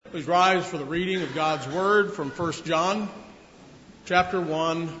Please rise for the reading of God's Word from 1 John, chapter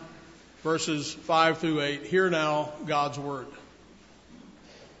 1, verses 5 through 8. Hear now God's Word.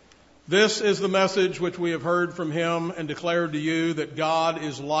 This is the message which we have heard from Him and declared to you, that God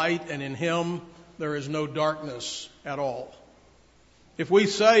is light, and in Him there is no darkness at all. If we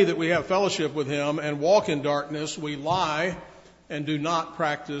say that we have fellowship with Him and walk in darkness, we lie and do not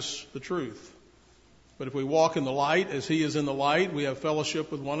practice the truth. But if we walk in the light as He is in the light, we have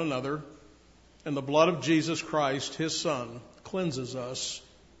fellowship with one another, and the blood of Jesus Christ, His Son, cleanses us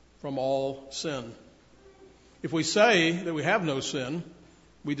from all sin. If we say that we have no sin,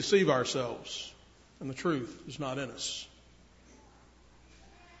 we deceive ourselves, and the truth is not in us.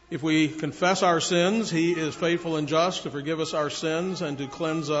 If we confess our sins, He is faithful and just to forgive us our sins and to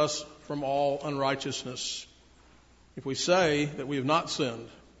cleanse us from all unrighteousness. If we say that we have not sinned,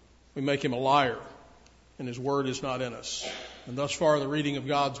 we make Him a liar, and His word is not in us. And thus far the reading of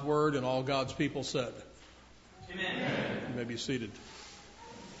God's word, and all God's people said. Amen. You may be seated.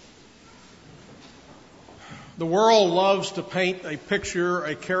 The world loves to paint a picture,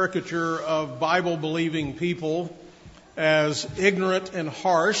 a caricature of Bible-believing people as ignorant and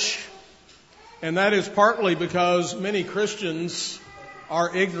harsh, and that is partly because many Christians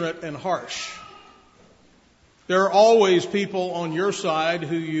are ignorant and harsh. There are always people on your side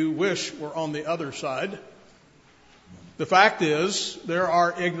who you wish were on the other side. The fact is, there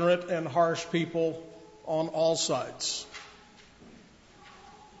are ignorant and harsh people on all sides.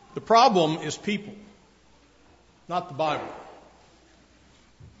 The problem is people, not the Bible.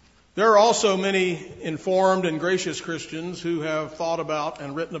 There are also many informed and gracious Christians who have thought about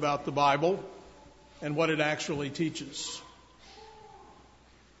and written about the Bible and what it actually teaches.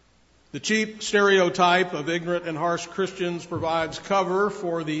 The cheap stereotype of ignorant and harsh Christians provides cover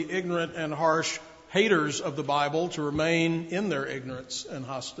for the ignorant and harsh haters of the Bible to remain in their ignorance and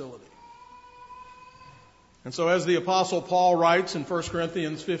hostility. And so as the Apostle Paul writes in 1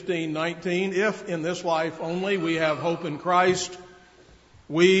 Corinthians 15:19, if in this life only we have hope in Christ,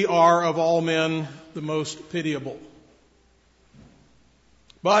 we are of all men the most pitiable.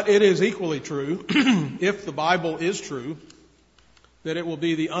 But it is equally true, if the Bible is true, that it will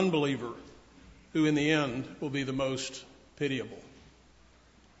be the unbeliever who in the end will be the most pitiable.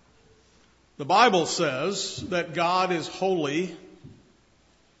 The Bible says that God is holy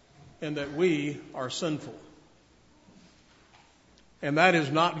and that we are sinful. And that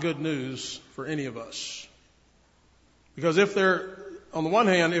is not good news for any of us. Because on the one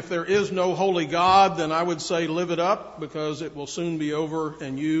hand, if there is no holy God, then I would say live it up, because it will soon be over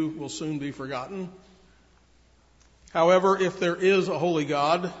and you will soon be forgotten. However, if there is a holy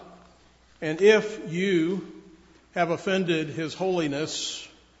God, and if you have offended His holiness,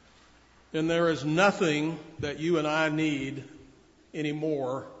 then there is nothing that you and I need any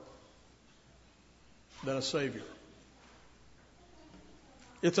more than a Savior.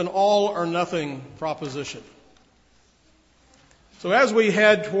 It's an all or nothing proposition. So as we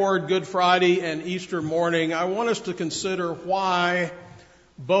head toward Good Friday and Easter morning, I want us to consider why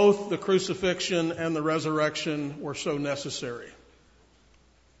both the crucifixion and the resurrection were so necessary.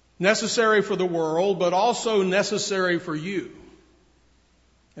 Necessary for the world, but also necessary for you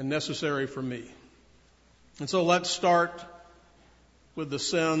and necessary for me. And so let's start with the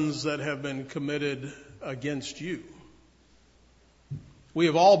sins that have been committed against you. We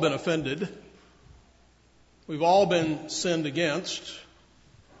have all been offended. We've all been sinned against.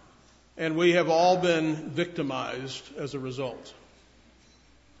 And we have all been victimized as a result.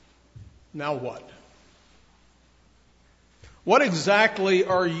 Now what? What exactly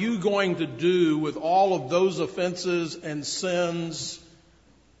are you going to do with all of those offenses and sins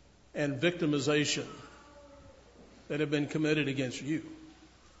and victimization that have been committed against you?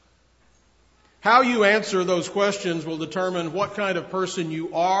 How you answer those questions will determine what kind of person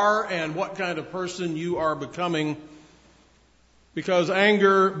you are and what kind of person you are becoming, because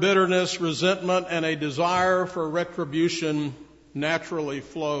anger, bitterness, resentment, and a desire for retribution naturally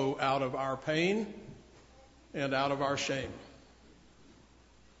flow out of our pain and out of our shame.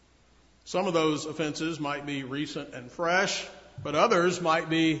 Some of those offenses might be recent and fresh, but others might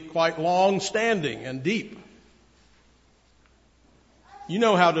be quite long-standing and deep. You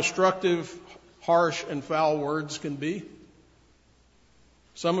know how destructive, harsh, and foul words can be.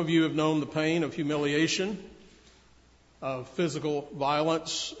 Some of you have known the pain of humiliation, of physical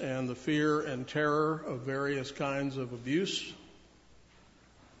violence, and the fear and terror of various kinds of abuse.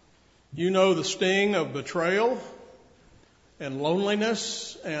 You know the sting of betrayal and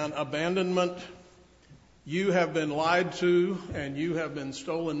loneliness and abandonment. You have been lied to and you have been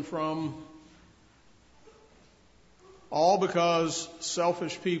stolen from. all because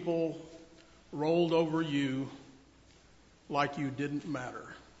selfish people rolled over you like you didn't matter.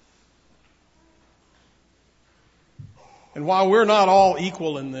 And while we're not all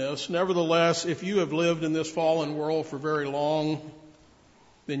equal in this, nevertheless, if you have lived in this fallen world for very long,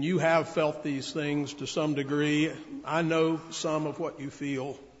 then you have felt these things to some degree. I know some of what you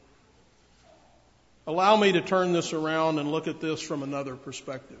feel. Allow me to turn this around and look at this from another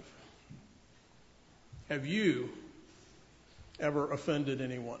perspective. Have you ever offended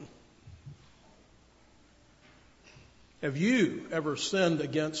anyone? Have you ever sinned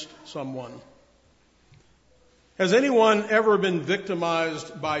against someone? Has anyone ever been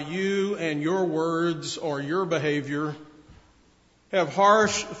victimized by you and your words or your behavior? Have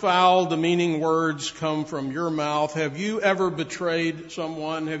harsh, foul, demeaning words come from your mouth? Have you ever betrayed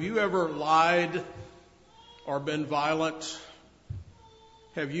someone? Have you ever lied or been violent?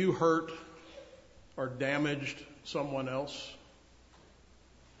 Have you hurt or damaged someone else?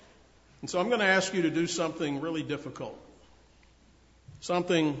 And so I'm going to ask you to do something really difficult,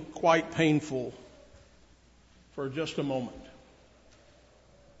 something quite painful for just a moment.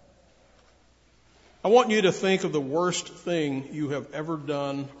 I want you to think of the worst thing you have ever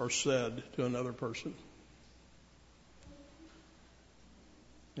done or said to another person.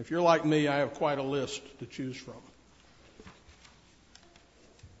 If you're like me, I have quite a list to choose from.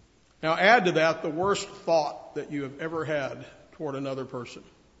 Now add to that the worst thought that you have ever had toward another person.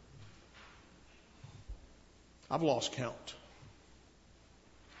 I've lost count.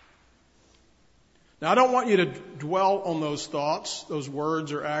 Now, I don't want you to dwell on those thoughts, those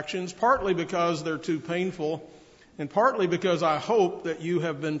words or actions, partly because they're too painful, and partly because I hope that you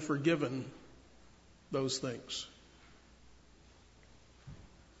have been forgiven those things.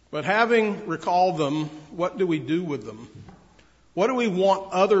 But having recalled them, what do we do with them? What do we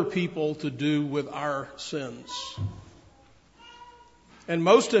want other people to do with our sins? And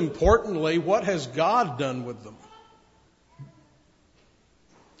most importantly, what has God done with them?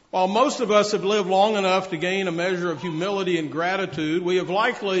 While most of us have lived long enough to gain a measure of humility and gratitude, we have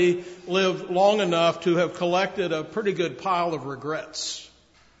likely lived long enough to have collected a pretty good pile of regrets.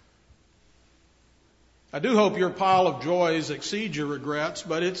 I do hope your pile of joys exceeds your regrets,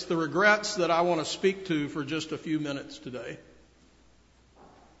 but it's the regrets that I want to speak to for just a few minutes today.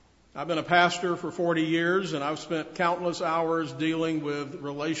 I've been a pastor for 40 years, and I've spent countless hours dealing with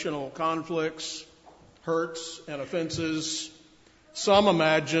relational conflicts, hurts, and offenses. Some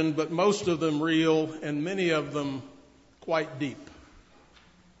imagined, but most of them real, and many of them quite deep.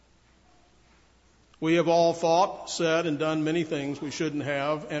 We have all thought, said, and done many things we shouldn't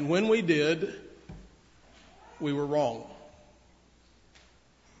have, and when we did, we were wrong.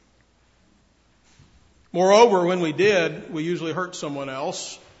 Moreover, when we did, we usually hurt someone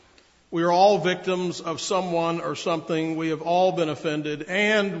else. We are all victims of someone or something. We have all been offended,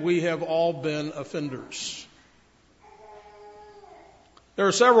 and we have all been offenders. There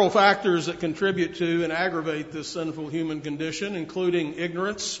are several factors that contribute to and aggravate this sinful human condition, including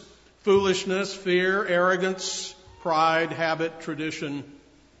ignorance, foolishness, fear, arrogance, pride, habit, tradition,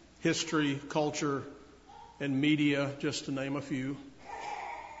 history, culture, and media, just to name a few.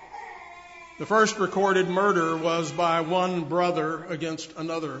 The first recorded murder was by one brother against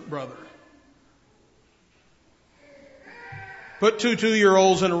another brother. Put two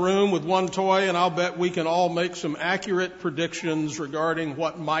 2-year-olds in a room with one toy, and I'll bet we can all make some accurate predictions regarding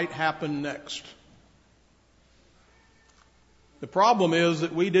what might happen next. The problem is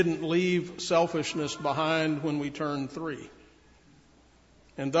that we didn't leave selfishness behind when we turned 3.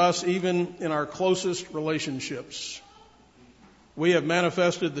 And thus, even in our closest relationships, we have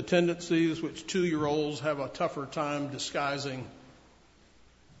manifested the tendencies which 2-year-olds have a tougher time disguising.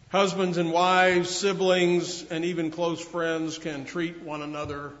 Husbands and wives, siblings, and even close friends can treat one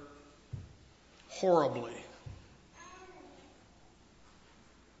another horribly.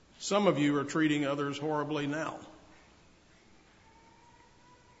 Some of you are treating others horribly now.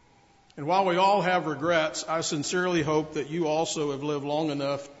 And while we all have regrets, I sincerely hope that you also have lived long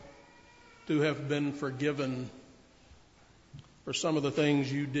enough to have been forgiven for some of the things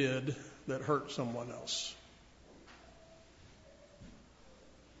you did that hurt someone else.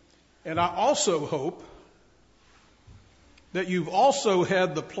 And I also hope that you've also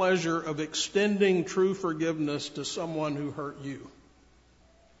had the pleasure of extending true forgiveness to someone who hurt you.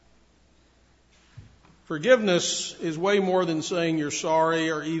 Forgiveness is way more than saying you're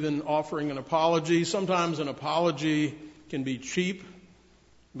sorry or even offering an apology. Sometimes an apology can be cheap,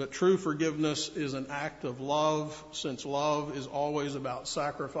 but true forgiveness is an act of love, since love is always about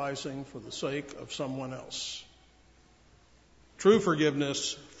sacrificing for the sake of someone else. True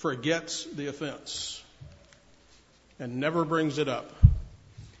forgiveness forgets the offense and never brings it up.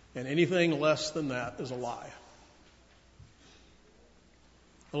 And anything less than that is a lie.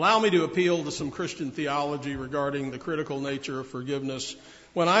 Allow me to appeal to some Christian theology regarding the critical nature of forgiveness.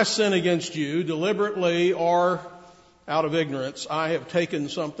 When I sin against you, deliberately or out of ignorance, I have taken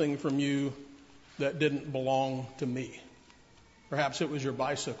something from you that didn't belong to me. Perhaps it was your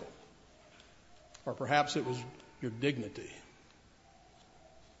bicycle, or perhaps it was your dignity.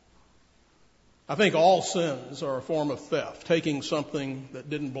 I think all sins are a form of theft, taking something that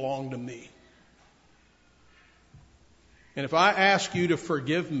didn't belong to me. And if I ask you to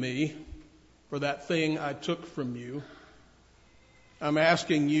forgive me for that thing I took from you, I'm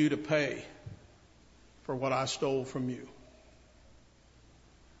asking you to pay for what I stole from you.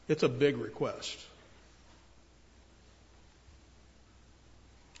 It's a big request.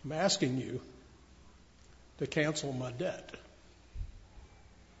 I'm asking you to cancel my debt.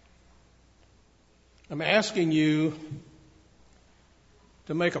 I'm asking you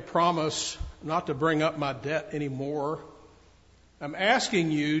to make a promise not to bring up my debt anymore. I'm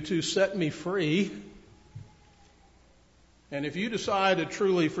asking you to set me free. And if you decide to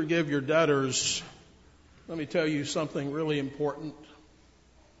truly forgive your debtors, let me tell you something really important.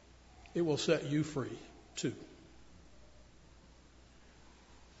 It will set you free too.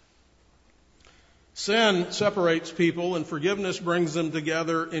 Sin separates people, and forgiveness brings them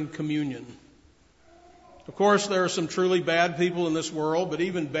together in communion. Of course, there are some truly bad people in this world, but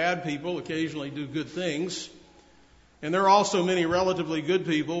even bad people occasionally do good things. And there are also many relatively good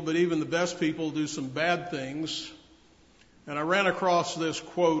people, but even the best people do some bad things. And I ran across this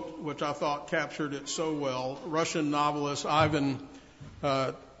quote, which I thought captured it so well. Russian novelist Ivan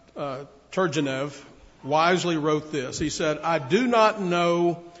Turgenev wisely wrote this. He said, "I do not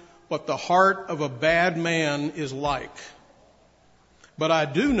know what the heart of a bad man is like, but I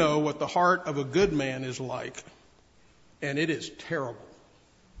do know what the heart of a good man is like, and it is terrible."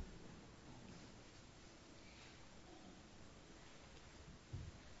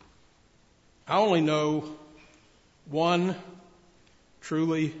 I only know one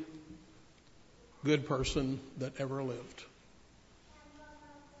truly good person that ever lived.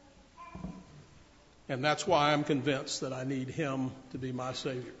 And that's why I'm convinced that I need him to be my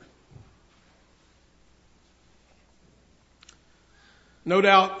Savior. No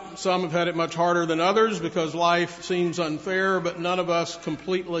doubt some have had it much harder than others because life seems unfair, but none of us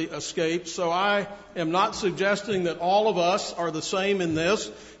completely escape. So I am not suggesting that all of us are the same in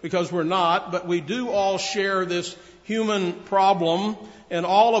this, because we're not, but we do all share this human problem, and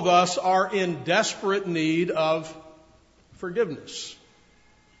all of us are in desperate need of forgiveness.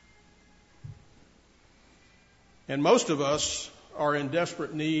 And most of us are in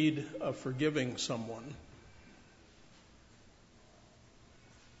desperate need of forgiving someone.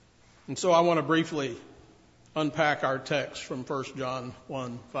 And so I want to briefly unpack our text from 1 John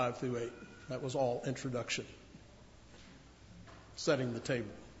 1, 5 through 8. That was all introduction. Setting the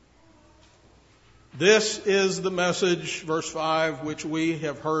table. This is the message, verse 5, which we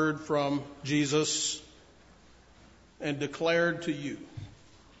have heard from Jesus and declared to you.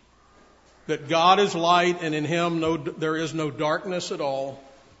 That God is light, and in him there is no darkness at all.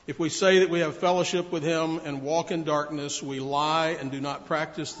 If we say that we have fellowship with him and walk in darkness, we lie and do not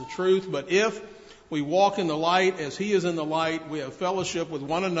practice the truth. But if we walk in the light as he is in the light, we have fellowship with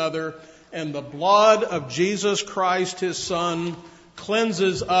one another, and the blood of Jesus Christ, his Son,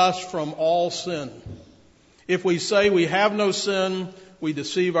 cleanses us from all sin. If we say we have no sin, we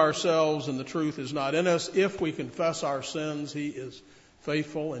deceive ourselves and the truth is not in us. If we confess our sins, he is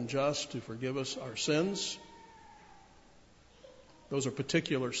faithful and just to forgive us our sins. Those are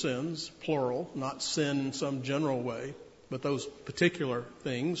particular sins, plural, not sin in some general way, but those particular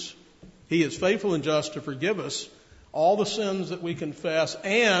things. He is faithful and just to forgive us all the sins that we confess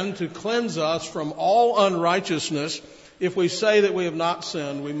and to cleanse us from all unrighteousness. If we say that we have not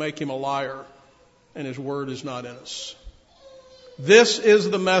sinned, we make him a liar, and his word is not in us. This is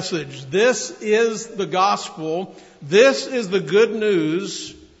the message. This is the gospel. This is the good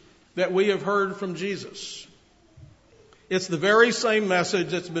news that we have heard from Jesus. It's the very same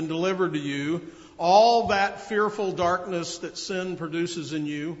message that's been delivered to you. All that fearful darkness that sin produces in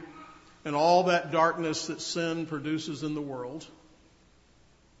you, and all that darkness that sin produces in the world.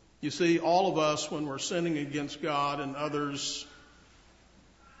 You see, all of us, when we're sinning against God and others,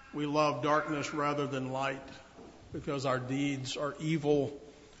 we love darkness rather than light because our deeds are evil.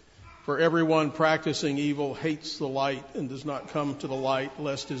 For everyone practicing evil hates the light and does not come to the light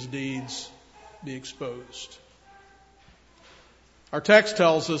lest his deeds be exposed. Our text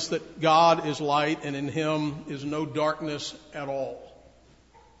tells us that God is light and in him is no darkness at all.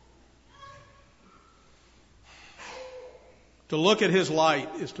 To look at his light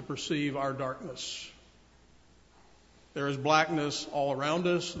is to perceive our darkness. There is blackness all around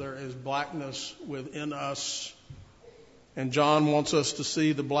us. There is blackness within us. And John wants us to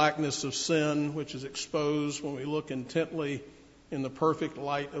see the blackness of sin, which is exposed when we look intently in the perfect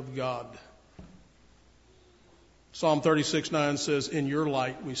light of God. Psalm 36:9 says, "In your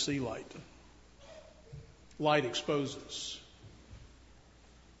light we see light." Light exposes.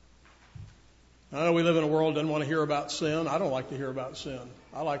 I know we live in a world that doesn't want to hear about sin. I don't like to hear about sin.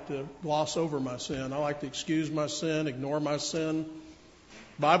 I like to gloss over my sin. I like to excuse my sin, ignore my sin.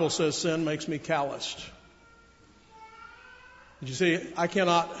 The Bible says sin makes me calloused. But you see, I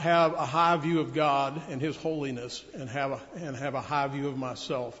cannot have a high view of God and His holiness and have a high view of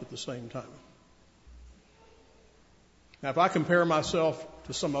myself at the same time. Now, if I compare myself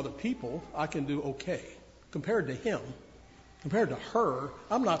to some other people, I can do okay. Compared to him, compared to her,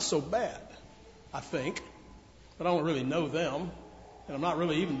 I'm not so bad, I think. But I don't really know them. And I'm not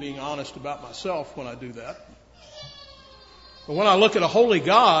really even being honest about myself when I do that. But when I look at a holy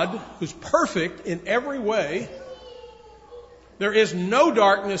God who's perfect in every way, there is no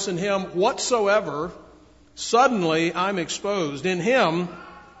darkness in Him whatsoever. Suddenly, I'm exposed. In Him,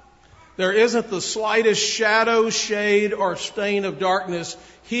 there isn't the slightest shadow, shade, or stain of darkness.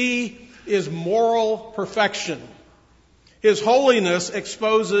 He is moral perfection. His holiness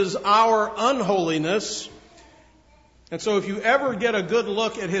exposes our unholiness. And so if you ever get a good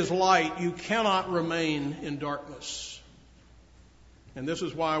look at His light, you cannot remain in darkness. And this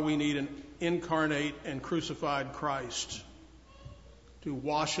is why we need an incarnate and crucified Christ to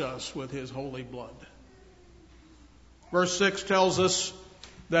wash us with His holy blood. Verse 6 tells us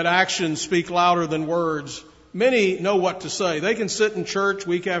that actions speak louder than words. Many know what to say. They can sit in church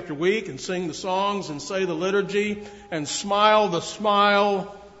week after week and sing the songs and say the liturgy and smile the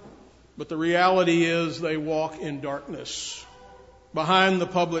smile, but the reality is they walk in darkness. Behind the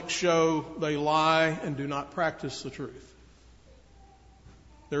public show, they lie and do not practice the truth.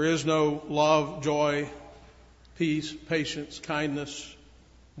 There is no love, joy, peace, patience, kindness,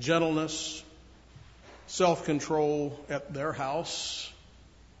 gentleness, self-control at their house.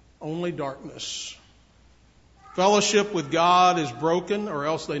 Only darkness. Fellowship with God is broken, or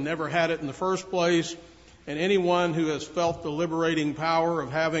else they never had it in the first place. And anyone who has felt the liberating power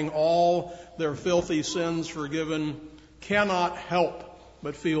of having all their filthy sins forgiven cannot help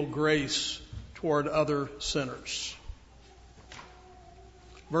but feel grace toward other sinners.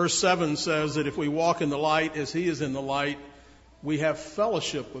 Verse 7 says that if we walk in the light as He is in the light, we have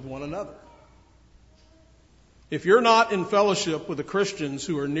fellowship with one another. If you're not in fellowship with the Christians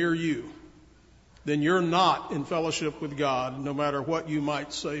who are near you, then you're not in fellowship with God, no matter what you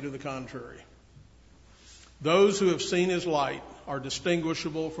might say to the contrary. Those who have seen His light are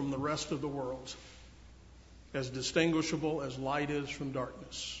distinguishable from the rest of the world, as distinguishable as light is from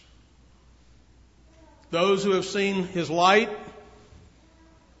darkness. Those who have seen His light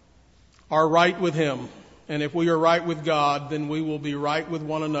are right with Him. And if we are right with God, then we will be right with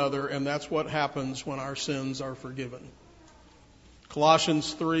one another, and that's what happens when our sins are forgiven.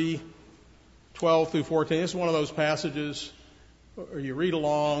 Colossians 3:12 through 14. This is one of those passages where you read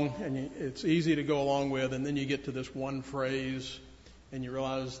along, and it's easy to go along with, and then you get to this one phrase, and you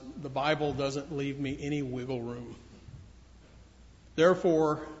realize the Bible doesn't leave me any wiggle room.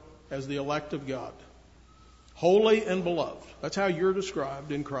 Therefore, as the elect of God, holy and beloved, that's how you're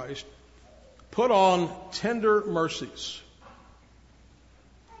described in Christ, put on tender mercies,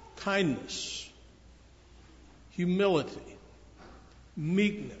 kindness, humility,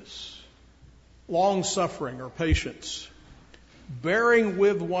 meekness, long-suffering or patience, bearing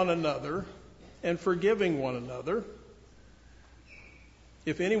with one another and forgiving one another.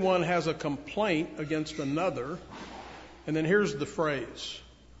 If anyone has a complaint against another, and then here's the phrase,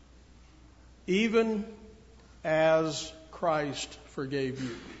 even as Christ forgave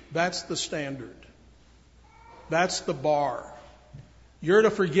you. That's the standard. That's the bar. You're to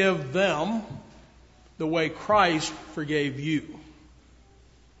forgive them the way Christ forgave you.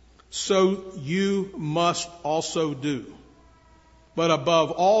 So you must also do. But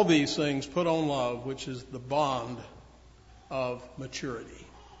above all these things, put on love, which is the bond of maturity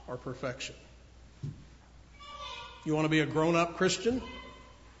or perfection. You want to be a grown-up Christian?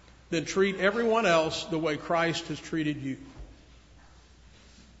 Then treat everyone else the way Christ has treated you.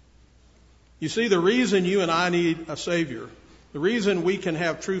 You see, the reason you and I need a Savior, the reason we can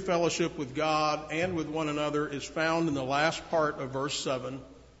have true fellowship with God and with one another is found in the last part of verse 7,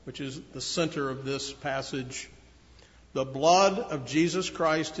 which is the center of this passage. The blood of Jesus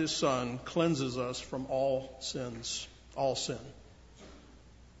Christ, His Son, cleanses us from all sins, all sin.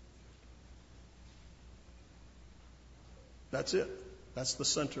 That's it. That's the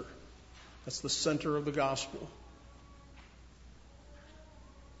center. That's the center of the gospel.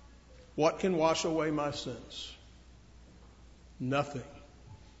 What can wash away my sins? Nothing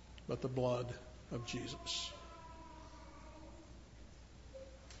but the blood of Jesus.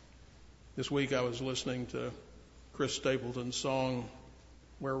 This week I was listening to Chris Stapleton's song,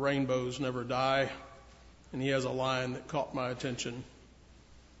 Where Rainbows Never Die, and he has a line that caught my attention.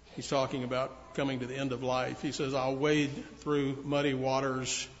 He's talking about coming to the end of life. He says, I'll wade through muddy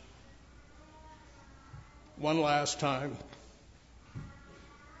waters one last time,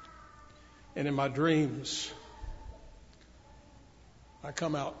 and in my dreams, I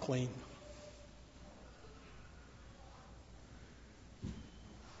come out clean.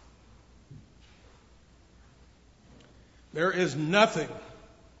 There is nothing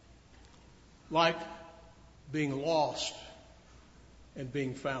like being lost and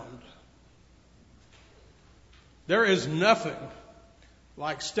being found. There is nothing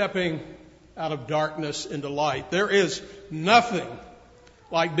like stepping out of darkness into light. There is nothing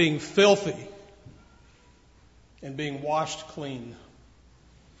like being filthy and being washed clean.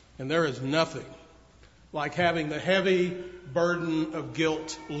 And there is nothing like having the heavy burden of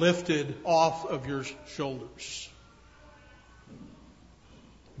guilt lifted off of your shoulders.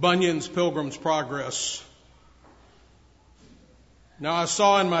 Bunyan's Pilgrim's Progress. Now I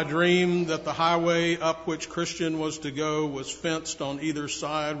saw in my dream that the highway up which Christian was to go was fenced on either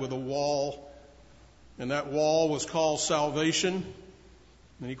side with a wall, and that wall was called salvation.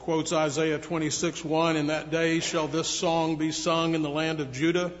 And he quotes Isaiah 26:1, In that day shall this song be sung in the land of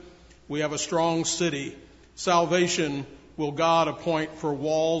Judah. We have a strong city. Salvation will God appoint for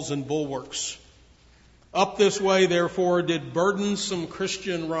walls and bulwarks. Up this way, therefore, did burdensome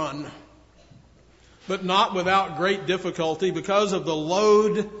Christian run, but not without great difficulty because of the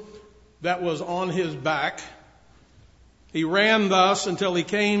load that was on his back. He ran thus until he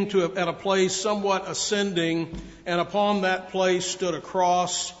came to at a place somewhat ascending, and upon that place stood a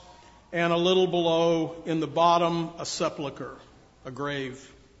cross, and a little below in the bottom a sepulchre, a grave.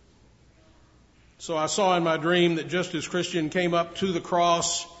 So I saw in my dream that just as Christian came up to the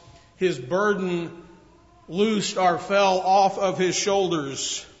cross, his burden loosed or fell off of his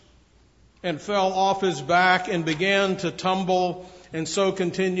shoulders and fell off his back and began to tumble, and so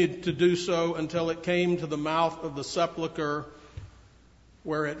continued to do so until it came to the mouth of the sepulchre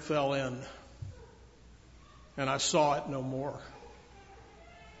where it fell in. And I saw it no more.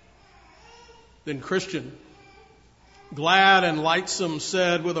 Then Christian, glad and lightsome,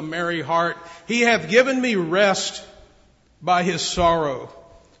 said with a merry heart, He hath given me rest by his sorrow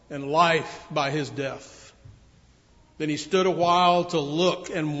and life by his death. Then he stood a while to look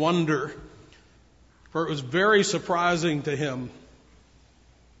and wonder, for it was very surprising to him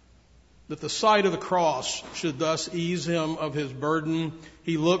that the sight of the cross should thus ease him of his burden.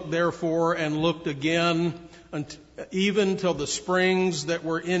 He looked therefore and looked again, even till the springs that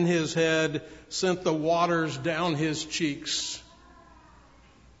were in his head sent the waters down his cheeks.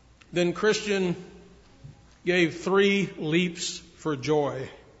 Then Christian gave 3 leaps for joy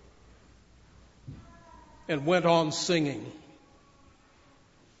and went on singing.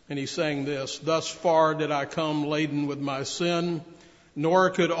 And he sang this, Thus far did I come laden with my sin, nor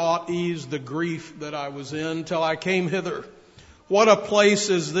could aught ease the grief that I was in, till I came hither. What a place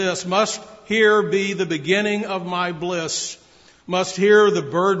is this! Must here be the beginning of my bliss? Must here the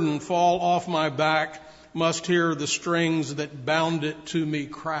burden fall off my back? Must here the strings that bound it to me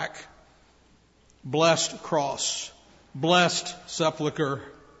crack? Blessed cross, blessed sepulchre,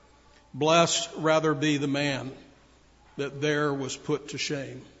 blessed rather be the man that there was put to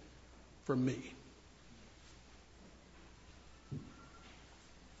shame for me.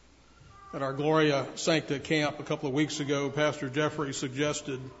 At our Gloria Sancta camp a couple of weeks ago, Pastor Jeffrey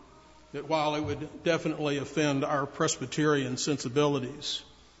suggested that while it would definitely offend our Presbyterian sensibilities,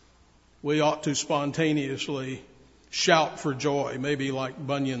 we ought to spontaneously shout for joy, maybe like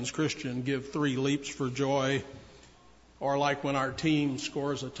Bunyan's Christian, give 3 leaps for joy, or like when our team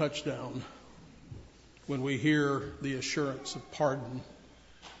scores a touchdown, when we hear the assurance of pardon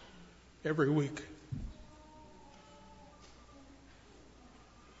every week.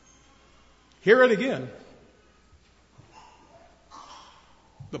 Hear it again.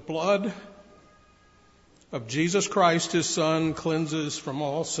 The blood of Jesus Christ, his Son, cleanses from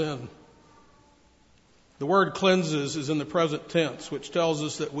all sin. The word cleanses is in the present tense, which tells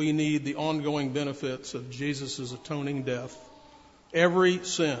us that we need the ongoing benefits of Jesus' atoning death. Every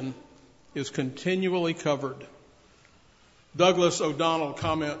sin is continually covered. Douglas O'Donnell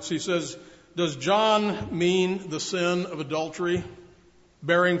comments, he says, Does John mean the sin of adultery?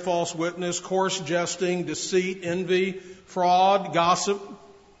 bearing false witness, coarse jesting, deceit, envy, fraud, gossip,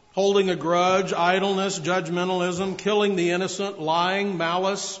 holding a grudge, idleness, judgmentalism, killing the innocent, lying,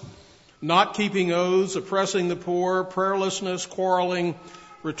 malice, not keeping oaths, oppressing the poor, prayerlessness, quarreling,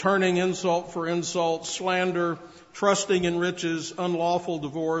 returning insult for insult, slander, trusting in riches, unlawful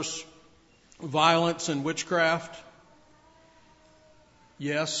divorce, violence and witchcraft.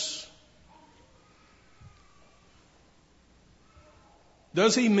 Yes.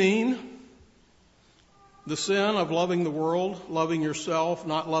 Does he mean the sin of loving the world, loving yourself,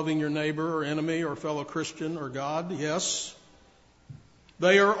 not loving your neighbor or enemy or fellow Christian or God? Yes.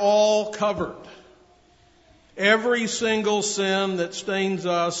 They are all covered. Every single sin that stains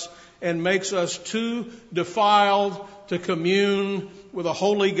us and makes us too defiled to commune with a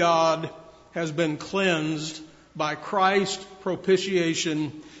holy God has been cleansed by Christ's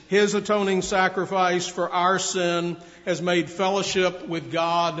propitiation. His atoning sacrifice for our sin has made fellowship with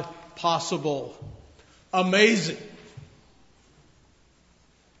God possible. Amazing.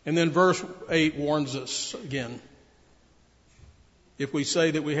 And then verse 8 warns us again. If we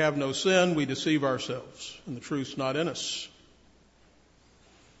say that we have no sin, we deceive ourselves, and the truth's not in us.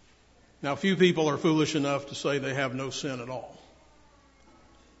 Now, few people are foolish enough to say they have no sin at all.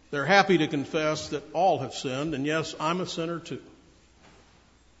 They're happy to confess that all have sinned, and yes, I'm a sinner too.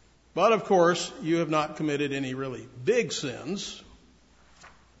 But of course, you have not committed any really big sins,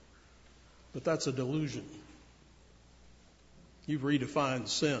 but that's a delusion. You've redefined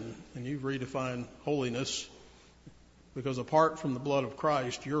sin, and you've redefined holiness, because apart from the blood of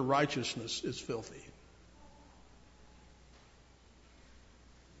Christ, your righteousness is filthy.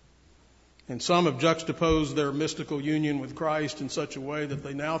 And some have juxtaposed their mystical union with Christ in such a way that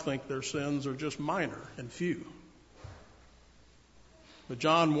they now think their sins are just minor and few. But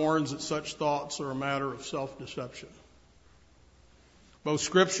John warns that such thoughts are a matter of self-deception. Both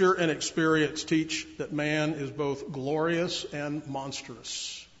Scripture and experience teach that man is both glorious and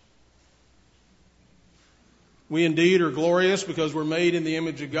monstrous. We indeed are glorious because we're made in the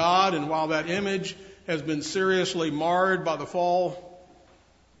image of God, and while that image has been seriously marred by the fall,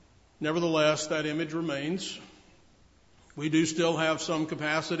 nevertheless, that image remains. We do still have some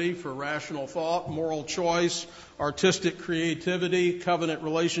capacity for rational thought, moral choice, artistic creativity, covenant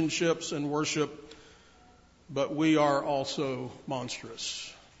relationships, and worship, but we are also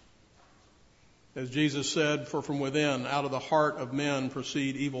monstrous. As Jesus said, for from within, out of the heart of men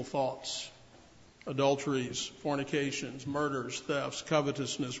proceed evil thoughts, adulteries, fornications, murders, thefts,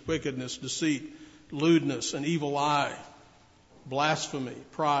 covetousness, wickedness, deceit, lewdness, an evil eye, blasphemy,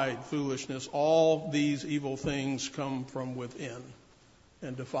 pride, foolishness. All these evil things come from within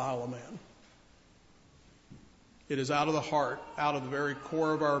and defile a man. It is out of the heart, out of the very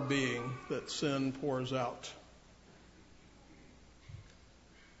core of our being, that sin pours out.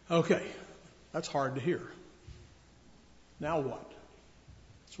 Okay, that's hard to hear. Now what?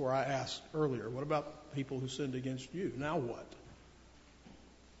 That's where I asked earlier, what about people who sinned against you? Now what?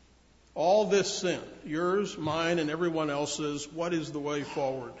 All this sin, yours, mine, and everyone else's, what is the way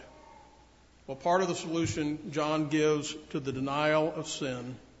forward? Well, part of the solution John gives to the denial of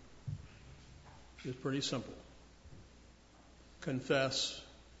sin is pretty simple. Confess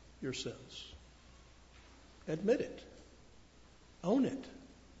your sins. Admit it. Own it.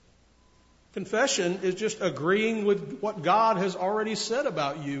 Confession is just agreeing with what God has already said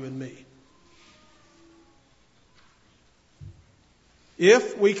about you and me.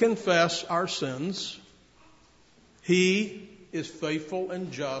 If we confess our sins, He is faithful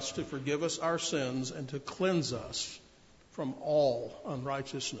and just to forgive us our sins and to cleanse us from all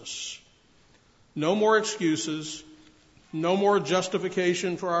unrighteousness. No more excuses, no more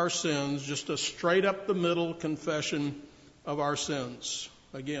justification for our sins, just a straight up the middle confession of our sins.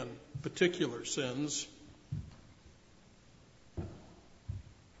 Again, particular sins.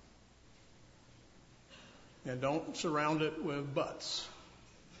 And don't surround it with buts.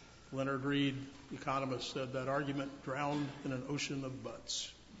 Leonard Read, economist, said that argument drowned in an ocean of buts.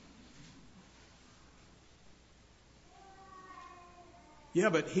 Yeah,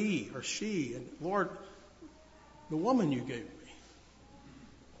 but he or she, and Lord, the woman you gave me.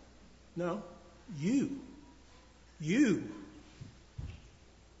 No, you. You.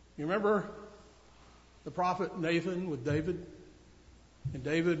 You remember the prophet Nathan with David? And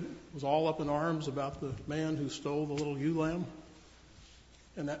David was all up in arms about the man who stole the little ewe lamb.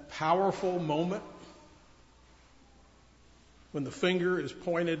 And that powerful moment when the finger is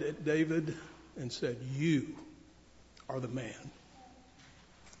pointed at David and said, you are the man.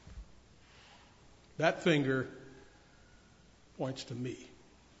 That finger points to me.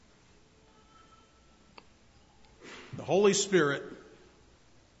 The Holy Spirit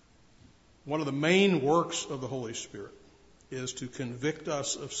One of the main works of the Holy Spirit is to convict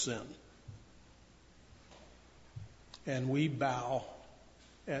us of sin. And we bow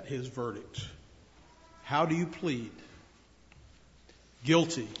at his verdict. How do you plead?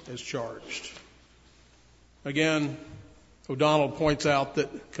 Guilty as charged. Again, O'Donnell points out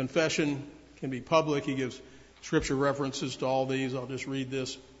that confession can be public. He gives scripture references to all these. I'll just read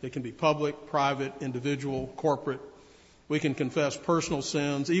this. It can be public, private, individual, corporate. We can confess personal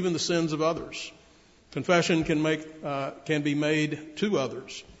sins, even the sins of others. Confession can be made to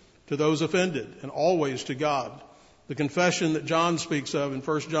others, to those offended, and always to God. The confession that John speaks of in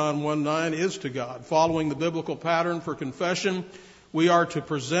 1 John 1:9 is to God. Following the biblical pattern for confession, we are to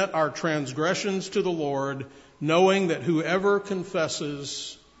present our transgressions to the Lord, knowing that whoever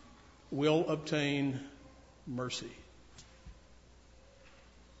confesses will obtain mercy.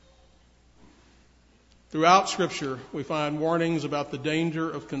 Throughout Scripture, we find warnings about the danger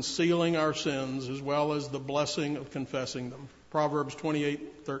of concealing our sins as well as the blessing of confessing them. Proverbs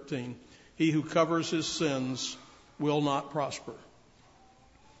 28:13. He who covers his sins will not prosper,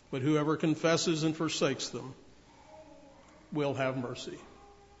 but whoever confesses and forsakes them will have mercy.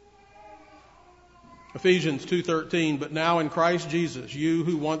 Ephesians 2:13. But now in Christ Jesus, you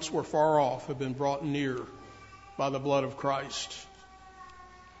who once were far off have been brought near by the blood of Christ.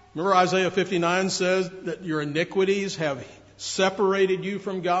 Remember Isaiah 59 says that your iniquities have separated you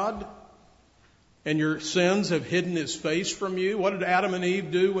from God and your sins have hidden his face from you. What did Adam and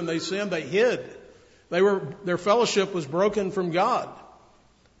Eve do when they sinned? They hid. Their fellowship was broken from God.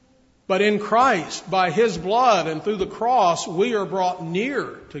 But in Christ, by his blood and through the cross, we are brought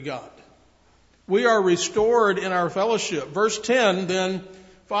near to God. We are restored in our fellowship. Verse 10 then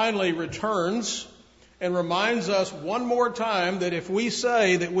finally returns and reminds us one more time that if we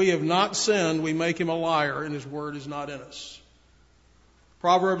say that we have not sinned, we make him a liar and his word is not in us.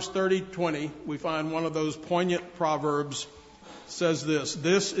 Proverbs 30:20, we find one of those poignant proverbs, says this: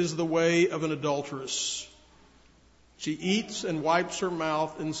 this is the way of an adulteress. She eats and wipes her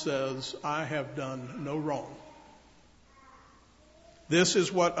mouth and says, I have done no wrong. This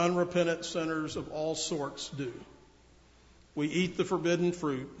is what unrepentant sinners of all sorts do. We eat the forbidden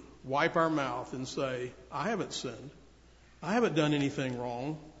fruit, wipe our mouth and say, I haven't sinned. I haven't done anything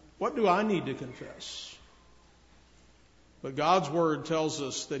wrong. What do I need to confess? But God's word tells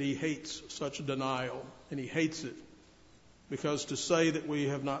us that he hates such a denial, and he hates it because to say that we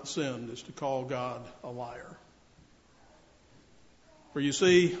have not sinned is to call God a liar. For you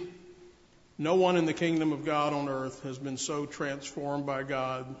see, no one in the kingdom of God on earth has been so transformed by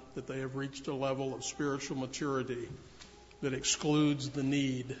God that they have reached a level of spiritual maturity that excludes the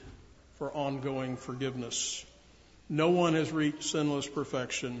need for ongoing forgiveness. No one has reached sinless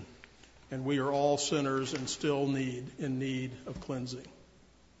perfection, and we are all sinners and still in need of cleansing.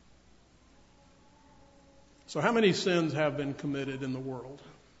 So how many sins have been committed in the world?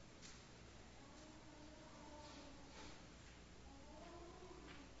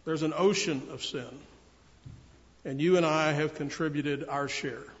 There's an ocean of sin, and you and I have contributed our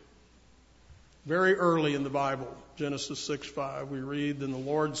share. Very early in the Bible, Genesis 6:5, we read, Then the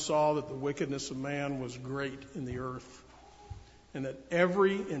Lord saw that the wickedness of man was great in the earth, and that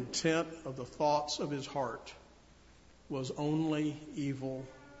every intent of the thoughts of his heart was only evil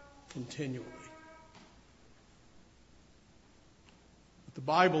continually. But the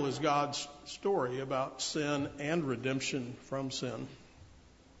Bible is God's story about sin and redemption from sin.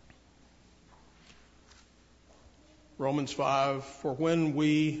 Romans 5, for when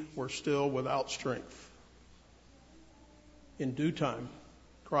we were still without strength, in due time,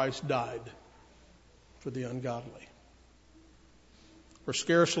 Christ died for the ungodly. For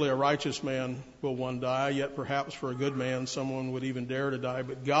scarcely a righteous man will one die, yet perhaps for a good man someone would even dare to die.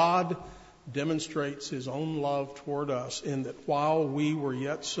 But God demonstrates his own love toward us in that while we were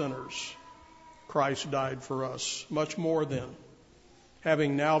yet sinners, Christ died for us. Much more then,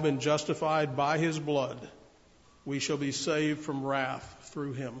 having now been justified by his blood, we shall be saved from wrath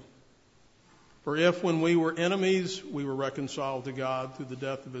through him. For if when we were enemies, we were reconciled to God through the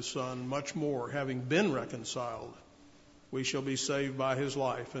death of his Son, much more, having been reconciled, we shall be saved by his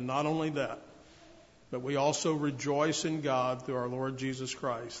life. And not only that, but we also rejoice in God through our Lord Jesus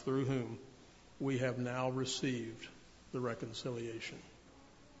Christ, through whom we have now received the reconciliation.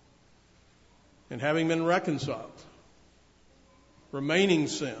 And having been reconciled, remaining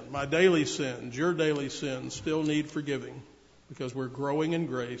sin, my daily sins, your daily sins, still need forgiving because we're growing in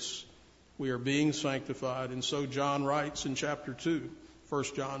grace. We are being sanctified. And so John writes in chapter 2, 1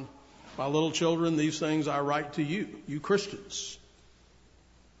 John, my little children, these things I write to you, you Christians,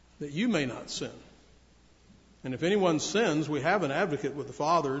 that you may not sin. And if anyone sins, we have an advocate with the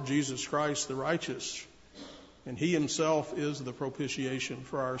Father, Jesus Christ the righteous. And he himself is the propitiation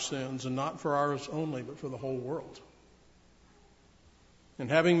for our sins, and not for ours only, but for the whole world. And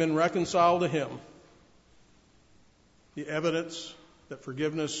having been reconciled to him, the evidence that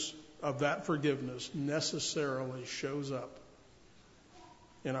forgiveness necessarily shows up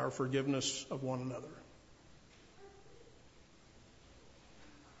in our forgiveness of one another.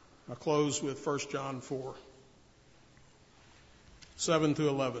 I'll close with 1 John 4, 7 through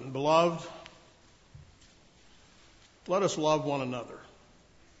 11. Beloved, let us love one another.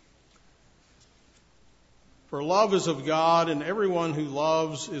 For love is of God, and everyone who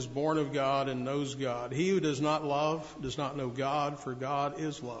loves is born of God and knows God. He who does not love does not know God, for God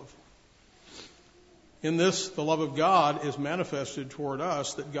is love. In this, the love of God is manifested toward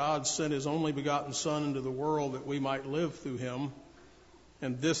us, that God sent his only begotten Son into the world that we might live through him.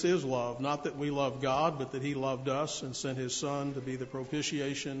 And this is love, not that we love God, but that he loved us and sent his Son to be the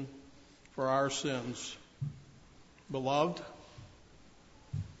propitiation for our sins. Beloved,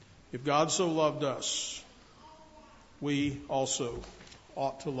 if God so loved us, we also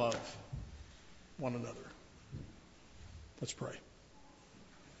ought to love one another. Let's pray.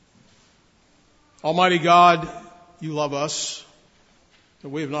 Almighty God, you love us, but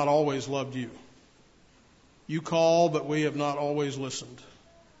we have not always loved you. You call, but we have not always listened.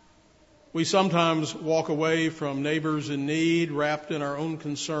 We sometimes walk away from neighbors in need, wrapped in our own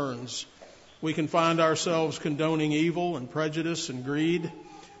concerns. We can find ourselves condoning evil and prejudice and greed.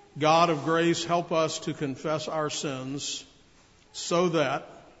 God of grace, help us to confess our sins so that,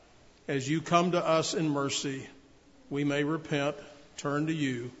 as you come to us in mercy, we may repent, turn to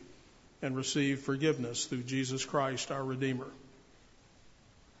you, and receive forgiveness through Jesus Christ, our Redeemer.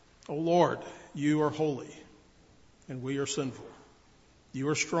 O Lord, you are holy, and we are sinful. You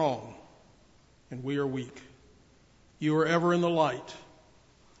are strong, and we are weak. You are ever in the light,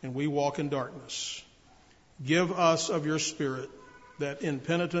 and we walk in darkness. Give us of your Spirit, that in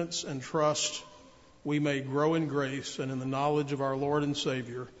penitence and trust we may grow in grace and in the knowledge of our Lord and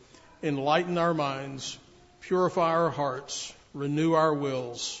Savior. Enlighten our minds, purify our hearts, renew our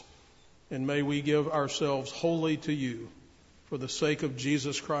wills, and may we give ourselves wholly to you for the sake of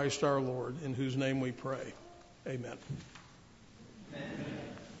Jesus Christ our Lord, in whose name we pray. Amen. Amen.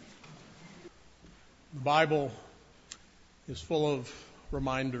 The Bible is full of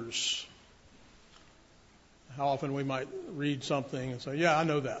reminders. How often we might read something and say, yeah, I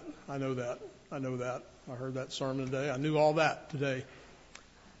know that. I heard that sermon today. I knew all that today.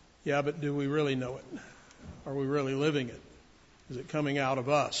 Yeah, but do we really know it? Are we really living it? Is it coming out of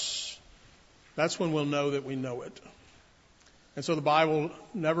us? That's when we'll know that we know it. And so the Bible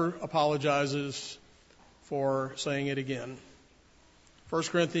never apologizes for saying it again. 1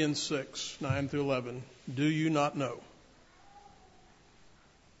 Corinthians 6, 9 through 11. Do you not know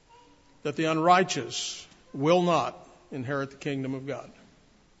that the unrighteous will not inherit the kingdom of God?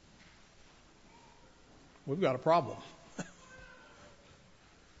 We've got a problem.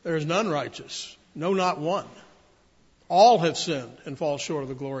 There is none righteous, no, not one. All have sinned and fall short of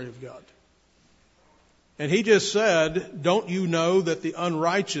the glory of God. And he just said, don't you know that the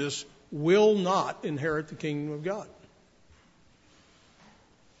unrighteous will not inherit the kingdom of God?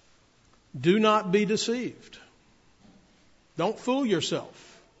 Do not be deceived. Don't fool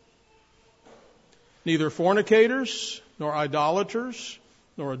yourself. Neither fornicators, nor idolaters,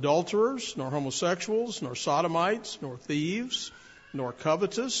 nor adulterers, nor homosexuals, nor sodomites, nor thieves, nor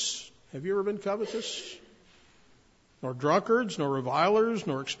covetous. Have you ever been covetous? Nor drunkards, nor revilers,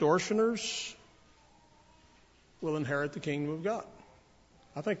 nor extortioners will inherit the kingdom of God.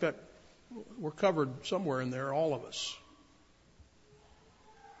 I think that we're covered somewhere in there, all of us.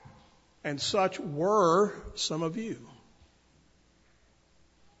 And such were some of you.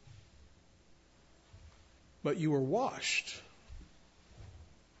 But you were washed.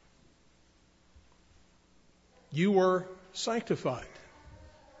 You were sanctified.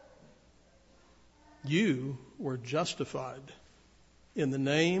 You were justified in the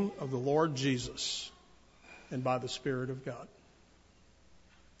name of the Lord Jesus and by the Spirit of God.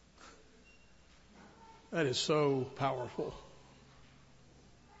 That is so powerful.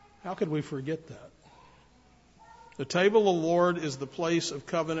 How could we forget that? The table of the Lord is the place of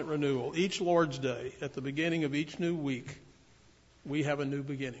covenant renewal. Each Lord's Day, at the beginning of each new week, we have a new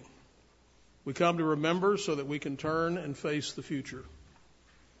beginning. We come to remember so that we can turn and face the future.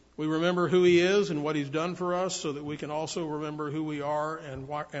 We remember who He is and what He's done for us so that we can also remember who we are and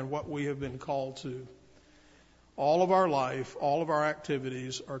what we have been called to. All of our life, all of our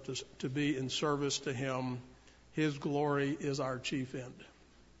activities are to be in service to Him. His glory is our chief end.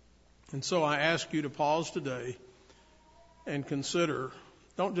 And so I ask you to pause today and consider,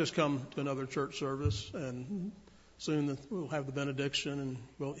 don't just come to another church service and soon we'll have the benediction and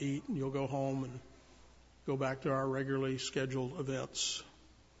we'll eat and you'll go home and go back to our regularly scheduled events.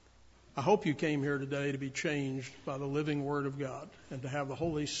 I hope you came here today to be changed by the living Word of God and to have the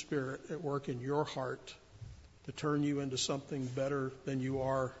Holy Spirit at work in your heart to turn you into something better than you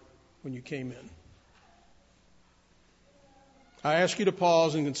are when you came in. I ask you to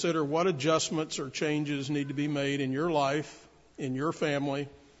pause and consider what adjustments or changes need to be made in your life, in your family,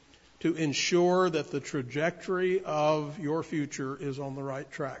 to ensure that the trajectory of your future is on the right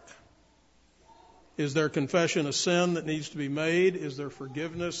track. Is there confession of sin that needs to be made? Is there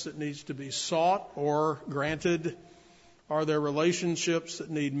forgiveness that needs to be sought or granted? Are there relationships that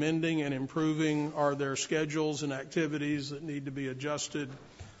need mending and improving? Are there schedules and activities that need to be adjusted?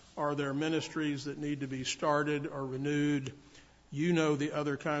 Are there ministries that need to be started or renewed? You know the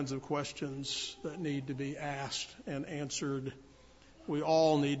other kinds of questions that need to be asked and answered. We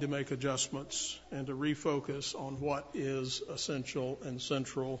all need to make adjustments and to refocus on what is essential and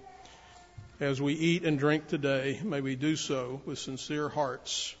central. As we eat and drink today, may we do so with sincere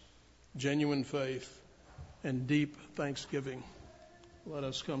hearts, genuine faith, and deep thanksgiving. Let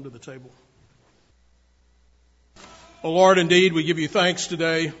us come to the table. Oh Lord, indeed, we give you thanks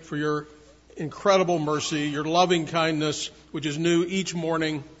today for your incredible mercy, your loving kindness, which is new each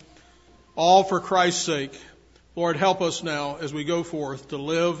morning, all for Christ's sake. Lord, help us now as we go forth to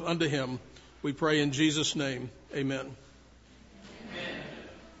live unto him. We pray in Jesus' name. Amen. Amen.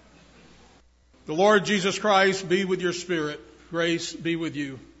 The Lord Jesus Christ be with your spirit. Grace be with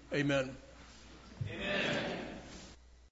you. Amen.